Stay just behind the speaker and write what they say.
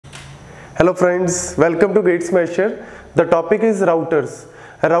Hello friends, welcome to gets measure. The topic is routers.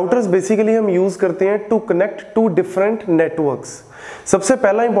 Routers basically हम use करते हैं to connect to different networks. सबसे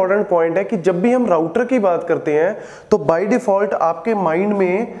पहला important point है कि जब भी हम राउटर की बात करते हैं तो बाय डिफॉल्ट आपके माइंड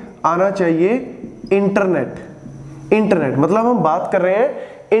में आना चाहिए इंटरनेट मतलब हम बात कर रहे हैं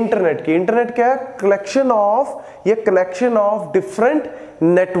इंटरनेट की। इंटरनेट क्या है? कलेक्शन ऑफ या कनेक्शन ऑफ डिफरेंट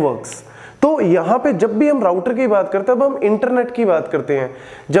नेटवर्क्स। तो यहां पे जब भी हम राउटर की बात करते हैं तब हम इंटरनेट की बात करते हैं।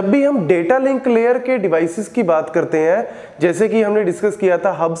 जब भी हम डेटा लिंक लेयर के डिवाइसेस की बात करते हैं, जैसे कि हमने डिस्कस किया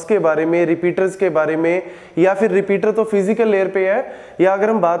था हब्स के बारे में, रिपीटर्स के बारे में, या फिर रिपीटर तो फिजिकल लेयर पे है, या अगर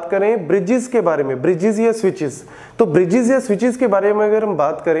हम बात करें ब्रिजेस के बारे में, ब्रिजेस या स्विचेस, तो ब्रिजेस या स्विचेस के बारे में अगर हम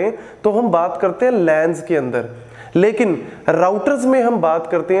बात करें तो हम बात करते हैं लैन्स के अंदर। लेकिन राउटर्स में हम बात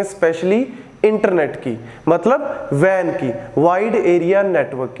करते हैं स्पेशली इंटरनेट की, मतलब वैन की, वाइड एरिया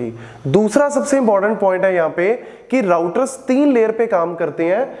नेटवर्क की। दूसरा सबसे इंपॉर्टेंट पॉइंट है यहाँ पे कि राउटर्स 3 लेयर पे काम करते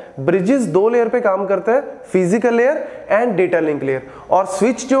हैं, ब्रिजेस 2 लेयर पे काम करता है, physical layer and data link layer, और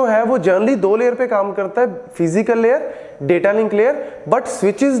स्विच जो है वो जनरली 2 लेयर पे काम करता है, physical layer, data link layer. But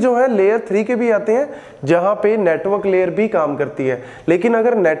switches जो है लेयर 3 के भी आते हैं जहां पे नेटवर्क लेयर भी काम करती है। लेकिन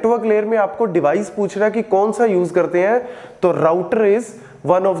अगर नेटवर्क लेयर में आपको डिवाइस पूछ रहा है कि कौन सा यूज करते हैं, तो router is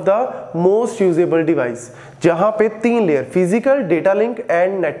one of the most usable device, जहां पे 3 layer, physical, data link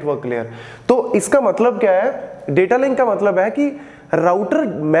and network layer. तो इसका मतलब क्या है? डेटा लिंक का मतलब है कि राउटर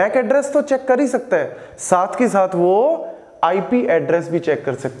मैक एड्रेस तो चेक कर ही सकता है, साथ के साथ वो आईपी एड्रेस भी चेक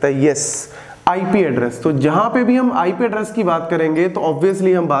कर सकता है। Yes, IP address. तो जहां पे भी हम आईपी एड्रेस की बात करेंगे तो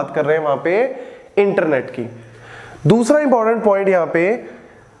ऑब्वियसली हम बात कर रहे हैं वहां पे इंटरनेट की। दूसरा इंपॉर्टेंट पॉइंट यहां पे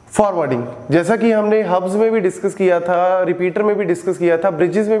फॉरवर्डिंग, जैसा कि हमने हब्स में भी डिस्कस किया था, रिपीटर में भी डिस्कस किया था,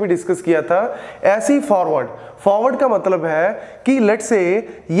 ब्रिजेस में भी डिस्कस किया था, ऐसे ही फॉरवर्ड का मतलब है कि लेट्स से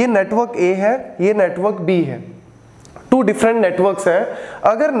ये नेटवर्क ए है, ये नेटवर्क बी है, 2 डिफरेंट नेटवर्क्स हैं।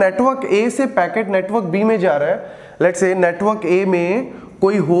 अगर नेटवर्क ए से पैकेट नेटवर्क बी में जा रहा है, लेट्स से नेटवर्क ए में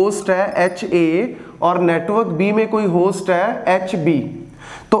कोई होस्ट है HA और नेटवर्क बी में कोई होस्ट है HB,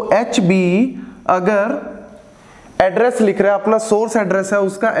 तो HB अगर एड्रेस लिख रहा है, अपना सोर्स एड्रेस है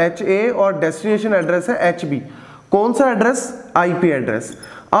उसका HA और डेस्टिनेशन एड्रेस है HB, कौन सा एड्रेस? IP address.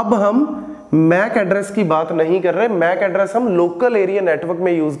 अब हम मैक एड्रेस की बात नहीं कर रहे। मैक एड्रेस हम लोकल एरिया नेटवर्क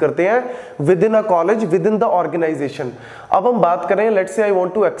में यूज करते हैं with in a college, with in the organisation. अब हम बात करें, let's say I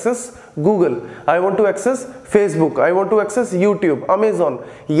want to access Google, I want to access Facebook, I want to access YouTube, Amazon.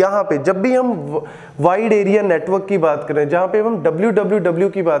 यहाँ पे जब भी हम वाइड एरिया नेटवर्क की बात करें, जहां पे हम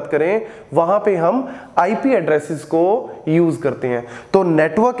www की बात करें, वहां पे हम आईपी एड्रेसेस को यूज करते हैं। तो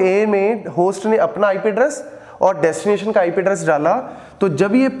नेटवर्क ए में होस्ट ने अपना आईपी एड्रेस और डेस्टिनेशन का आईपी एड्रेस डाला, तो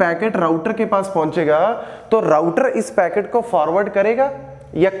जब ये पैकेट राउटर के पास पहुंचेगा तो राउटर इस पैकेट को फॉरवर्ड करेगा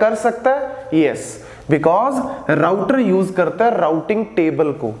या कर सकता है? यस, बिकॉज राउटर यूज करता है राउटिंग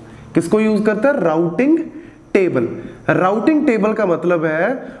टेबल को। किसको यूज करता है? Routing table. राउटिंग टेबल का मतलब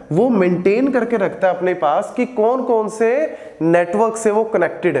है वो मेंटेन करके रखता है अपने पास कि कौन कौन से नेटवर्क से वो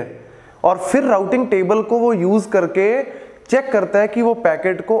कनेक्टेड है, और फिर राउटिंग टेबल को वो यूज करके चेक करता है कि वो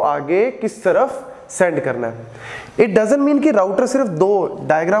पैकेट को आगे किस तरफ सेंड करना है। इट डजंट मीन कि राउटर सिर्फ 2,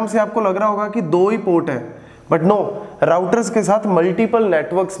 डायग्राम से आपको लग रहा होगा कि 2 ही पोर्ट है, बट नो, राउटर्स के साथ मल्टीपल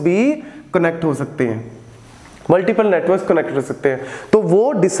नेटवर्क्स भी कनेक्ट हो सकते हैं, मल्टीपल नेटवर्क्स कनेक्ट हो सकते हैं। तो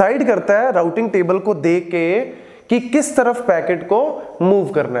वो डिसाइड करता है राउटिंग टेबल को देख के कि किस तरफ पैकेट को मूव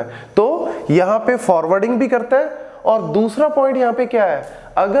करना है। तो यहां पे फॉरवर्डिंग भी करता है। और दूसरा पॉइंट यहां पे क्या है?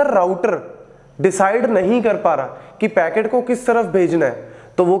 अगर राउटर डिसाइड नहीं कर पा रहा कि पैकेट को किस तरफ भेजना है,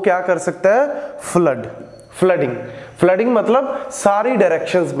 तो वो क्या कर सकता है? फ्लडिंग मतलब सारी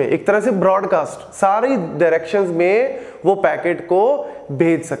डायरेक्शंस में, एक तरह से ब्रॉडकास्ट, सारी डायरेक्शंस में वो पैकेट को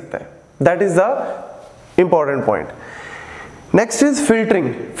भेज सकता है। That is the important point. Next is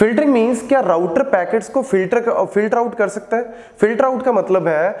filtering means क्या राउटर पैकेट्स को फिल्टर आउट कर सकता है? फिल्टर आउट का मतलब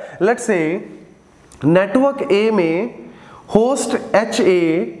है, लेट्स से नेटवर्क ए में host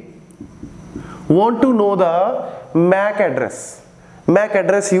HA want to know the Mac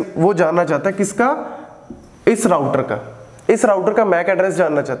address वो जानना चाहता है। किसका? इस राउटर का मैक एड्रेस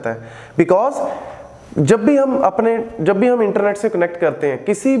जानना चाहता है। बिकॉज जब भी हम इंटरनेट से कनेक्ट करते हैं,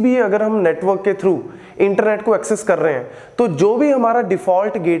 किसी भी अगर हम नेटवर्क के थ्रू इंटरनेट को एक्सेस कर रहे हैं, तो जो भी हमारा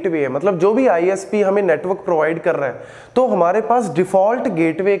डिफॉल्ट गेटवे है, मतलब जो भी ISP हमें नेटवर्क प्रोवाइड कर रहा है, तो हमारे पास डिफॉल्ट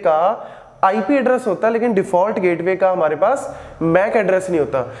गेटवे का आईपी एड्रेस होता है, लेकिन डिफॉल्ट गेटवे का हमारे पास मैक एड्रेस नहीं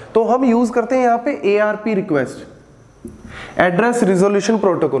होता। तो हम यूज करते हैं यहाँ पे ARP request, address resolution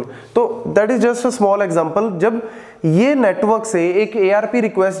protocol. तो that is just a small example. जब ये नेटवर्क से एक ARP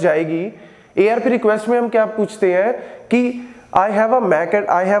रिक्वेस्ट जाएगी, ARP रिक्वेस्ट में हम क्या पूछते हैं कि I have a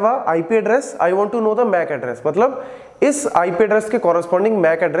IP address, I want to know the MAC address। मतलब इस आईपी एड्रेस के कॉरेस्पॉन्डिंग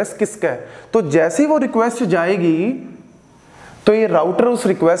मैक एड्रेस किसका है। तो जैसी वो रिक्वेस्ट जाएगी तो ये राउटर उस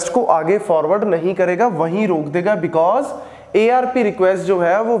रिक्वेस्ट को आगे फॉरवर्ड नहीं करेगा, वहीं रोक देगा, बिकॉज ARP रिक्वेस्ट जो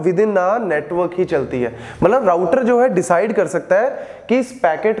है वो विद इन अ नेटवर्क ही चलती है। मतलब राउटर जो है डिसाइड कर सकता है कि इस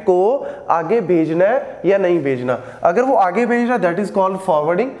पैकेट को आगे भेजना है या नहीं भेजना। अगर वो आगे भेज रहा है दैट इज कॉल्ड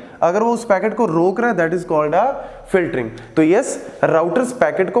फॉरवर्डिंग, अगर वो उस पैकेट को रोक रहा है that is called a filtering. तो यस, राउटर्स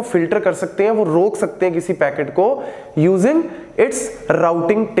पैकेट को फिल्टर कर सकते हैं, वो रोक सकते हैं किसी पैकेट को यूजिंग इट्स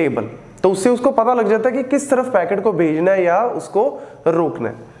राउटिंग टेबल। तो उससे उसको पता लग जाता है कि किस तरफ पैकेट को भेजना है या उसको रोकना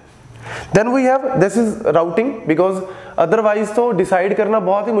है। Then we have this is routing, because otherwise तो डिसाइड करना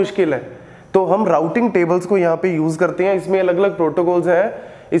बहुत ही मुश्किल है। तो हम राउटिंग टेबल्स को यहाँ पे यूज करते हैं। इसमें अलग अलग प्रोटोकॉल्स हैं,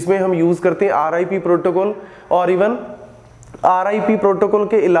 इसमें हम यूज करते हैं RIP प्रोटोकॉल, और इवन RIP प्रोटोकॉल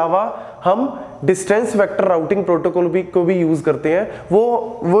के अलावा हम डिस्टेंस वेक्टर राउटिंग प्रोटोकॉल को भी यूज करते हैं।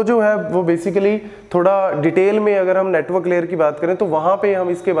 वो जो है वो बेसिकली थोड़ा डिटेल में अगर हम नेटवर्क लेयर की बात करें तो वहां पे हम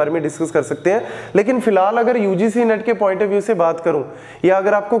इसके बारे में डिस्कस कर सकते हैं। लेकिन फिलहाल अगर UGC नेट के पॉइंट ऑफ व्यू से बात करूं, या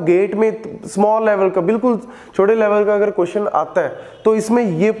अगर आपको गेट में स्मॉल लेवल का, बिल्कुल छोटे लेवल का अगर क्वेश्चन आता है तो इसमें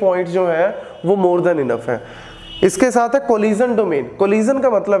ये पॉइंट जो है वो मोर देन इनफ है। इसके साथ है कोलिजन डोमेन। कोलिजन का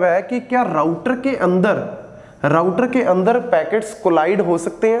मतलब है कि क्या राउटर के अंदर पैकेट्स कोलाइड हो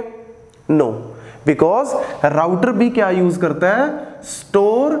सकते हैं? नो, बिकॉज राउटर भी क्या यूज करता है?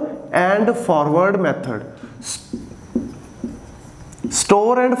 Store and forward method.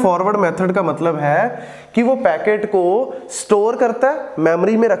 Store and forward method का मतलब है कि वो पैकेट को स्टोर करता है,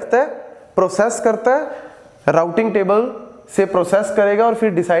 मेमोरी में रखता है, प्रोसेस करता है, राउटिंग टेबल से प्रोसेस करेगा और फिर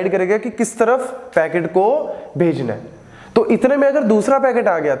डिसाइड करेगा कि किस तरफ पैकेट को भेजना है। तो इतने में अगर दूसरा पैकेट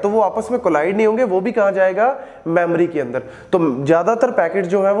आ गया तो वो आपस में कोलाइड नहीं होंगे, वो भी कहां जाएगा? मेमोरी के अंदर। तो ज्यादातर पैकेट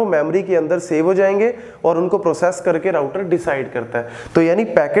जो है वो मेमोरी के अंदर सेव हो जाएंगे और उनको प्रोसेस करके राउटर डिसाइड करता है। तो यानी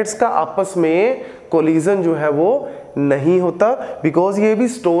पैकेट्स का आपस में कोलिजन जो है वो नहीं होता, बिकॉज ये भी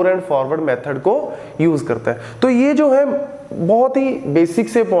स्टोर एंड फॉरवर्ड मेथड को यूज करता है। तो ये जो है बहुत ही बेसिक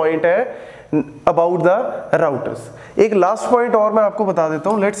से पॉइंट है अबाउट द राउटर्स। एक लास्ट पॉइंट और मैं आपको बता देता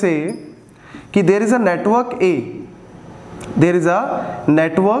हूं। लेट्स से कि there is a network A, there is a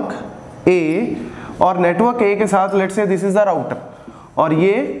network ए, और नेटवर्क ए के साथ let's say this is the router, और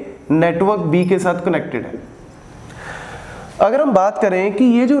ये नेटवर्क बी के साथ कनेक्टेड है। अगर हम बात करें कि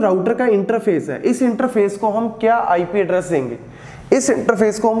ये जो राउटर का इंटरफेस है, इस इंटरफेस को हम क्या आईपी एड्रेस देंगे? इस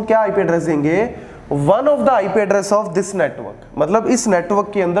इंटरफेस को हम क्या आईपी एड्रेस देंगे? One of the IP address of this network. मतलब इस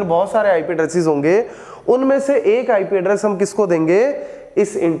नेटवर्क के अंदर बहुत सारे आईपी एड्रेसेस होंगे, उनमें से एक आईपी एड्रेस हम किसको देंगे?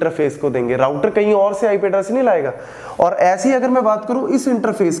 इस इंटरफेस को देंगे। राउटर कहीं और से आईपी एड्रेस नहीं लाएगा। और ऐसी अगर मैं बात करूं, इस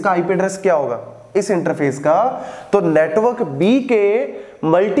इंटरफेस का आईपी एड्रेस क्या होगा? इस इंटरफेस का तो नेटवर्क बी के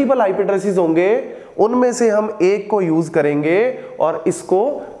मल्टीपल आईपी एड्रेसेस होंगे, उनमें से हम एक को यूज करेंगे और इसको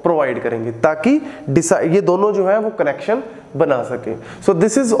प्रोवाइड करेंगे ताकि ये दोनों जो है वो कनेक्शन बना सके। So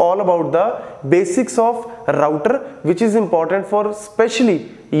this is all about the basics of router which is important for specially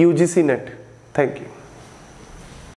UGC net. Thank you.